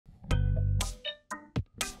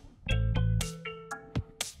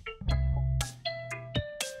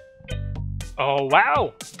Oh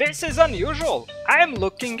wow, this is unusual. I'm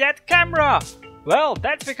looking at camera. Well,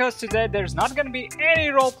 that's because today there's not gonna be any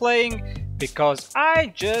role-playing because I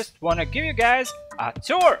just wanna give you guys a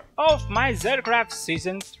tour of my ZetaCraft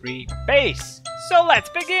Season 3 base. So let's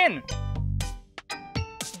begin!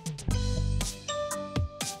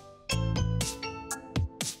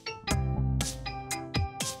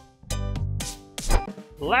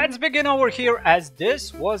 Let's begin over here, as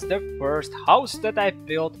this was the first house that I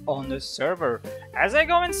built on the server. As I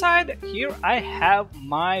go inside, here I have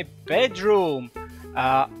my bedroom.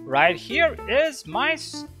 Right here is my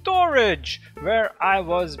storage, where I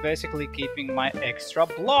was basically keeping my extra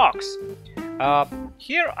blocks.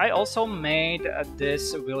 Here I also made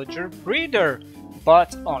this villager breeder,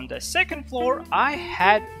 but on the second floor I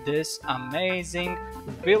had this amazing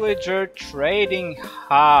villager trading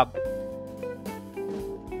hub.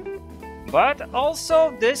 But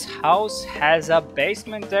also this house has a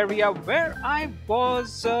basement area where I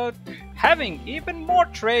was having even more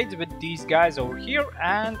trades with these guys over here,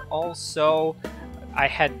 and also I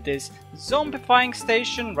had this zombifying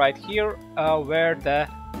station right here where the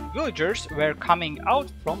villagers were coming out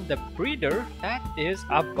from the breeder that is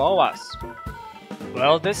above us.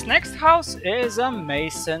 Well, this next house is a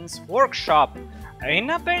mason's workshop.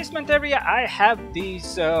 In a basement area I have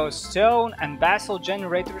these stone and basalt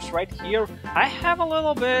generators right here. I have a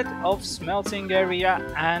little bit of smelting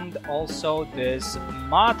area and also this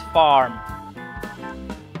mud farm.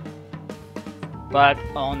 But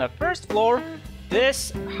on the first floor,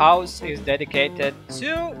 this house is dedicated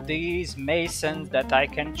to these masons that I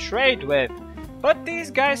can trade with. But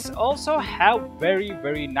these guys also have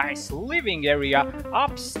very nice living area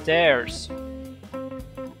upstairs,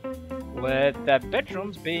 with the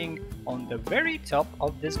bedrooms being on the very top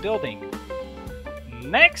of this building.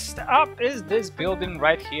 Next up is this building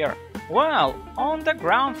right here. Well, on the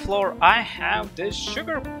ground floor I have this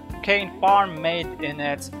sugarcane farm made in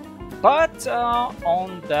it, but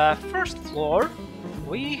on the first floor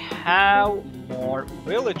we have more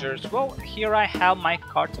villagers. Well, here I have my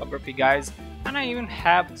cartography guys, and I even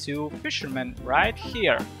have two fishermen right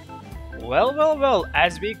here. Well,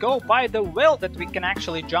 as we go by the well that we can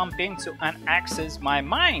actually jump into and access my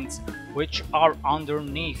mines, which are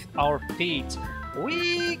underneath our feet,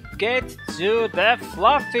 we get to the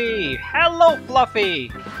Fluffy. Hello,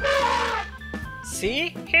 Fluffy! See,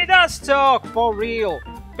 he does talk for real,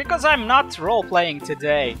 because I'm not role-playing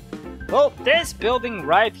today. Well, this building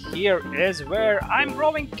right here is where I'm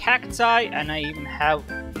growing cacti, and I even have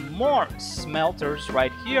more smelters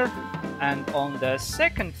right here. And on the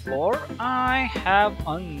second floor I have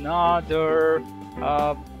another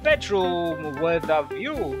bedroom with a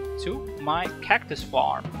view to my cactus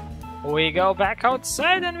farm. We go back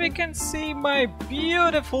outside and we can see my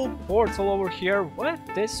beautiful portal over here with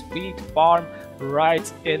this wheat farm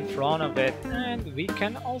right in front of it. And we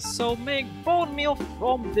can also make bone meal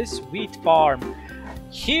from this wheat farm.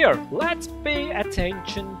 Here, let's pay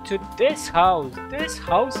attention to this house. This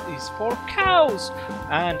house is for cows,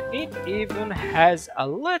 and it even has a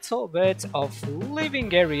little bit of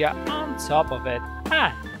living area on top of it.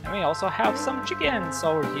 And we also have some chickens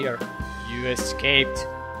over here. You escaped,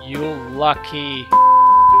 you lucky.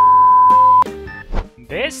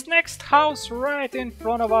 This next house right in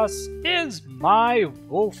front of us is my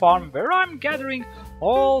wool farm, where I'm gathering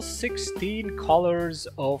all 16 colors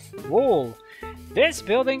of wool. This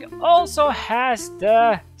building also has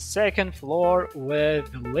the second floor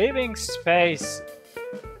with living space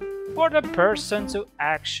for the person to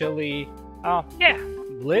actually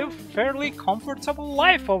live fairly comfortable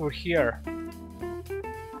life over here.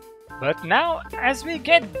 But now, as we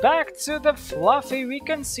get back to the Fluffy, we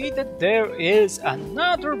can see that there is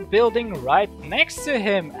another building right next to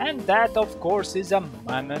him, and that of course is a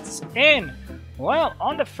Mammoth's Inn. Well,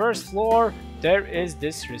 on the first floor there is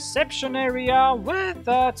this reception area with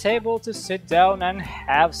a table to sit down and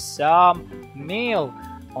have some meal.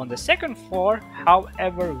 On the second floor,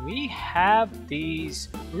 however, we have these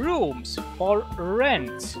rooms for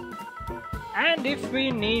rent. And if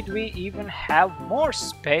we need, we even have more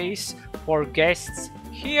space for guests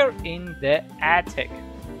here in the attic.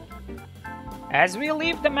 As we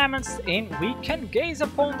leave the Mammoth's Inn, we can gaze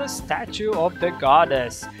upon the statue of the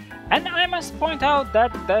goddess. And I must point out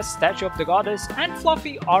that the statue of the goddess and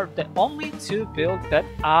Fluffy are the only two builds that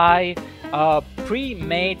I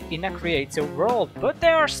pre-made in a creative world, but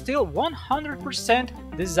they are still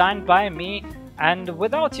 100% designed by me and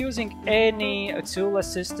without using any tool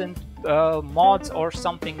assistant mods or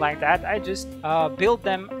something like that. I just build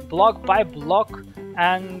them block by block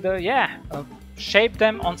and shape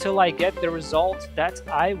them until I get the result that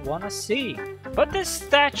I wanna see. But this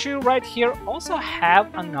statue right here also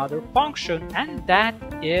have another function, and that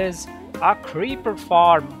is a creeper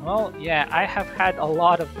farm. Well, yeah, I have had a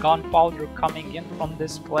lot of gunpowder coming in from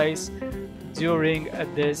this place during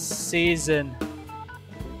this season.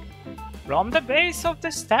 From the base of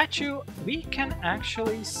the statue, we can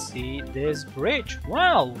actually see this bridge.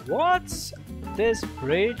 Well, what's this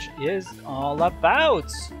bridge is all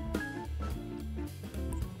about?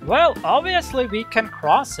 Well, obviously we can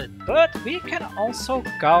cross it, but we can also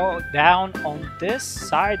go down on this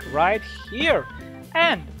side right here.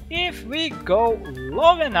 And if we go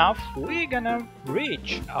low enough, we're gonna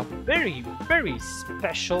reach a very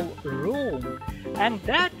special room. And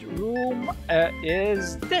that room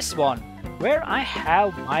is this one, where I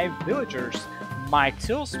have my villagers, my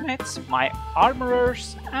toolsmiths, my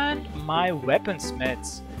armorers, and my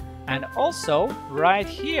weaponsmiths. And also, right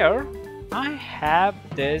here, I have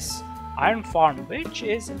this iron farm, which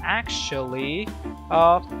is actually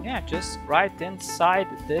just right inside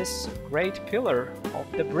this great pillar of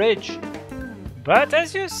the bridge. But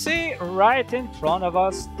as you see right in front of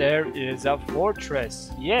us, there is a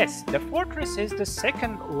fortress. Yes, the fortress is the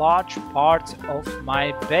second large part of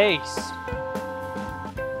my base.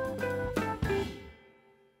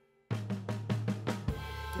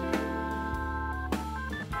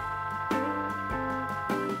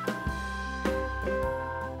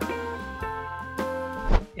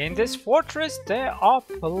 In this fortress there are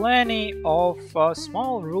plenty of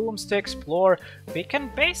small rooms to explore. We can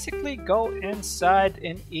basically go inside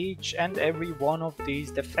in each and every one of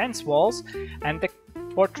these defense walls, and the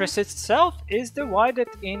fortress itself is divided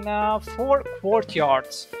in 4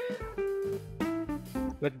 courtyards.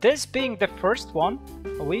 With this being the first one,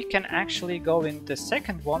 we can actually go in the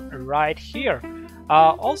second one right here.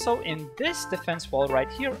 Also in this defense wall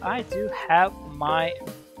right here, I do have my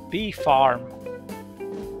bee farm.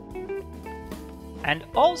 And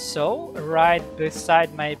also, right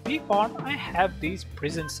beside my bee farm, I have these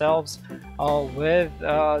prison cells with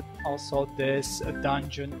also this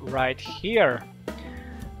dungeon right here.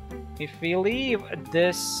 If we leave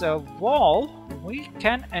this wall, we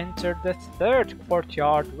can enter the third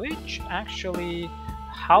courtyard, which actually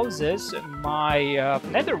houses my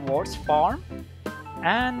nether warts farm.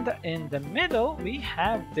 And in the middle, we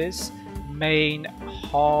have this main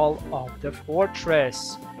hall of the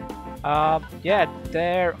fortress. Yeah,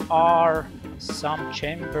 there are some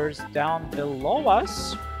chambers down below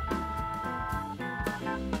us.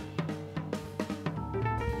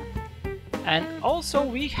 And also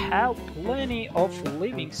we have plenty of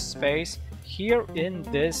living space here in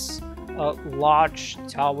this large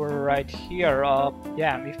tower right here.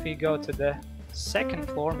 Yeah, if we go to the second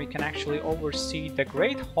floor, we can actually oversee the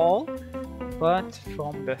Great Hall. But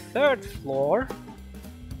from the third floor,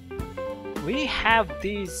 we have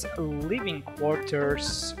these living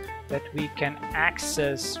quarters that we can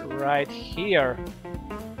access right here.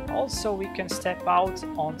 Also, we can step out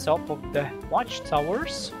on top of the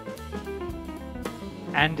watchtowers.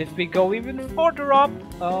 And if we go even further up,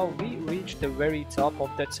 we reach the very top of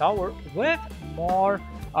the tower with more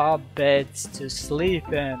beds to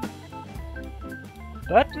sleep in.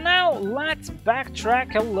 But now let's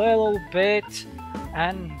backtrack a little bit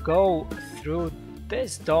and go through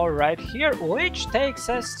this door right here, which takes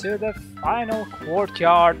us to the final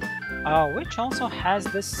courtyard, which also has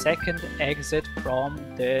the second exit from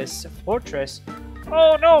this fortress.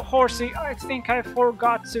 Oh no, horsey, I think I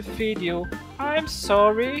forgot to feed you. I'm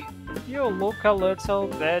sorry, you look a little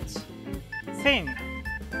bit thin.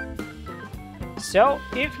 So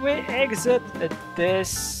if we exit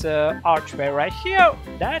this archway right here,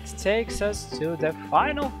 that takes us to the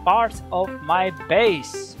final part of my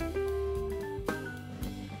base.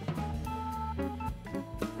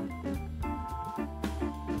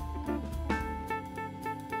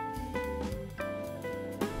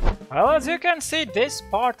 Well, as you can see, this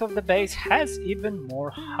part of the base has even more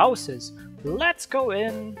houses. Let's go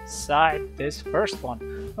inside this first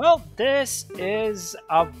one. Well, this is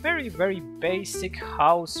a very basic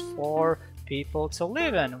house for people to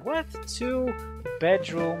live in, with 2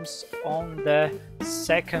 bedrooms on the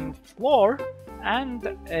second floor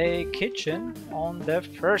and a kitchen on the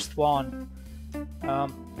first one.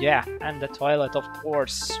 Yeah, and the toilet, of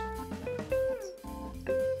course.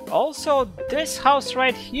 Also, this house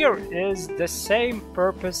right here is the same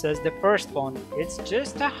purpose as the first one. It's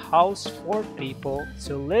just a house for people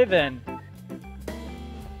to live in.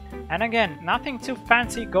 And again, nothing too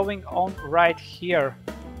fancy going on right here.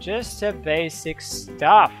 Just the basic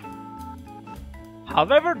stuff.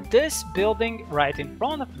 However, this building right in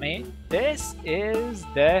front of me, this is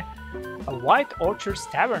the a White Orchards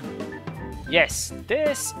Tavern. Yes,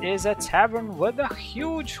 this is a tavern with a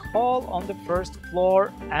huge hall on the first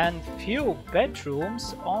floor and few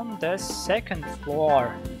bedrooms on the second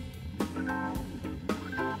floor.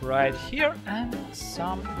 Right here and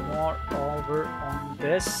some more over on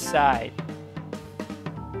this side.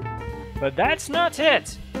 But that's not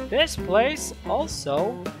it. This place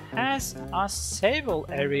also has a sable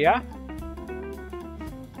area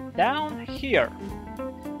down here.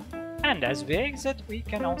 And as we exit, we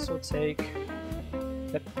can also take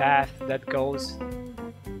the path that goes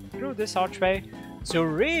through this archway to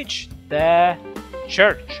reach the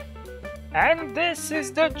church. And this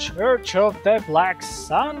is the Church of the Black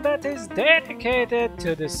Sun that is dedicated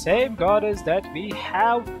to the same goddess that we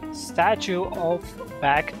have statue of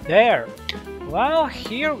back there. Well,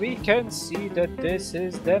 here we can see that this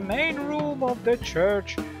is the main room of the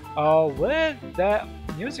church with the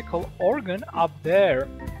musical organ up there.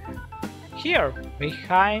 Here,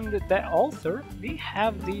 behind the altar, we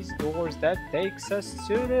have these doors that takes us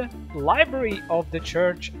to the library of the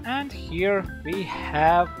church, and here we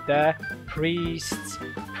have the priest's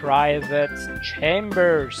private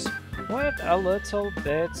chambers with a little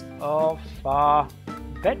bit of a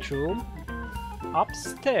bedroom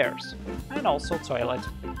upstairs and also toilet.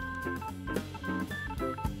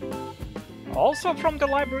 Also from the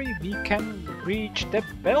library we can reach the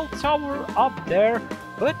bell tower up there,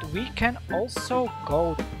 but we can also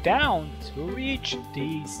go down to reach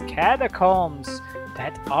these catacombs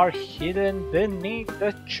that are hidden beneath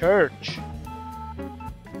the church.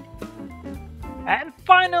 And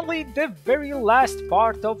finally, the very last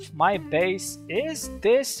part of my base is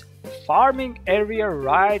this farming area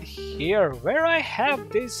right here, where I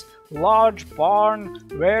have this large barn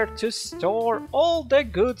where to store all the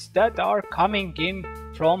goods that are coming in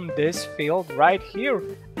from this field right here.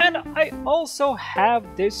 And I also have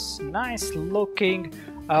this nice looking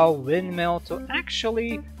windmill to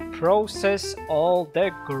actually process all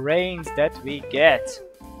the grains that we get.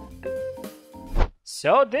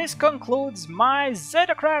 So this concludes my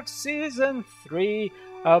ZetaCraft Season 3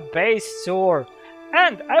 base tour.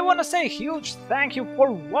 And I want to say a huge thank you for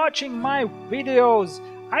watching my videos.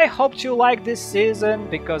 I hope you liked this season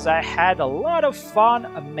because I had a lot of fun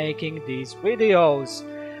making these videos.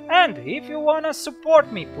 And if you want to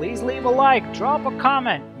support me, please leave a like, drop a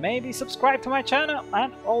comment, maybe subscribe to my channel,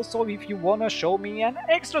 and also if you want to show me an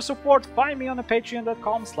extra support, find me on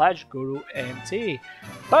patreon.com/gurumt.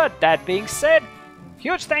 But that being said,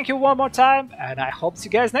 huge thank you one more time, and I hope to see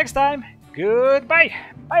you guys next time. Goodbye.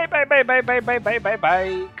 Bye bye bye bye bye bye bye bye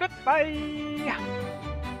bye. Goodbye.